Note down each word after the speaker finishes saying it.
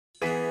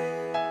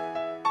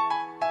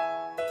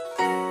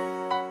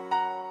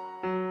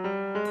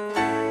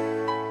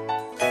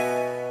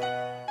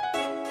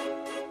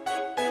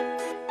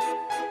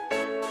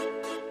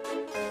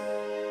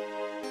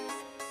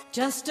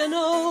Just an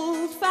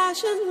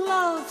old-fashioned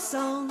love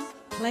song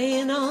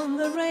playing on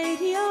the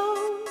radio,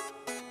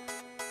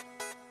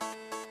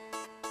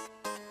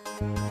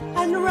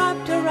 and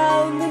wrapped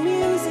around the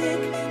music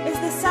is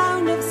the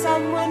sound of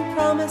someone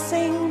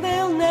promising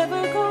they'll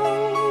never go.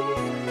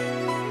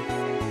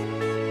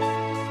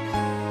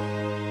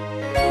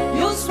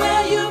 You'll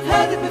swear you've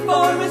heard it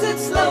before as it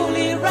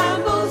slowly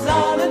rambles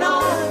on and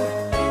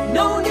on.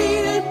 No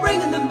need in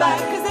bringing them back,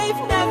 'cause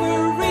they've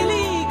never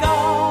really gone.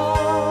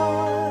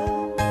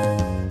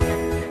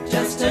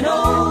 Just an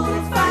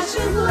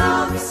old-fashioned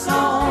love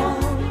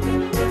song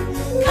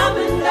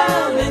coming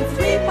down in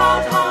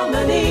three-part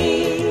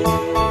harmony.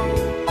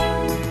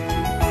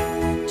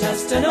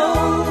 Just an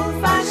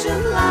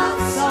old-fashioned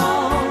love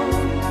song,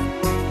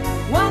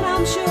 one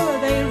I'm sure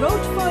they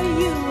wrote for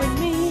you and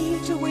me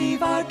to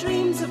weave our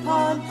dreams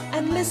upon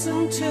and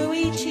listen to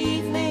each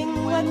evening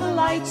when the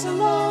lights are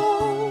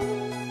low,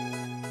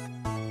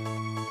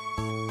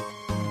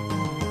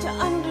 to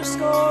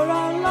underscore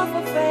our love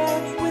affair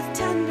with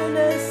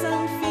tenderness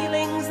and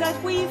feelings that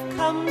we've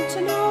come to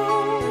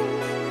know.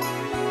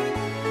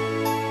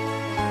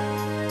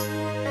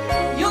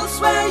 You'll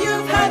swear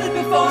you've had it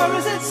before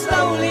as it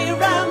slowly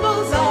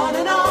rambles on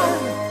and on.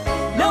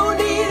 No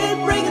need in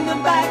bringing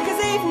them back, 'cause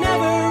they've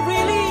never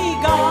really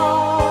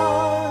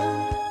gone.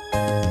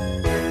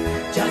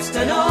 Just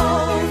an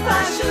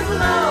old-fashioned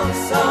love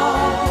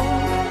song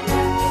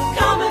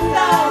coming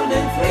down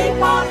in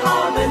three-part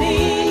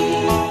harmony.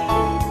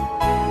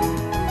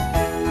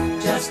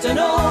 Just an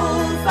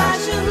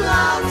old-fashioned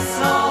love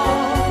song,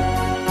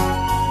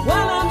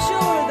 well, I'm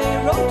sure they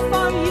wrote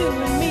for you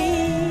and me.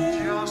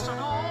 Just an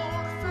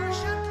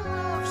old-fashioned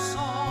love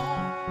song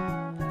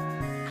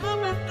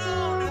coming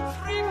down in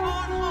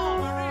three-part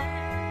harmony.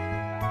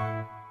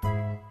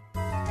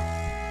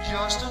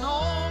 Just an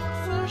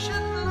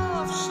old-fashioned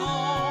love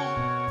song,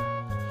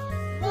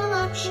 well,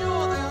 I'm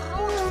sure they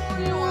wrote for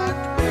you and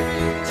me.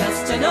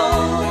 Just an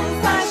old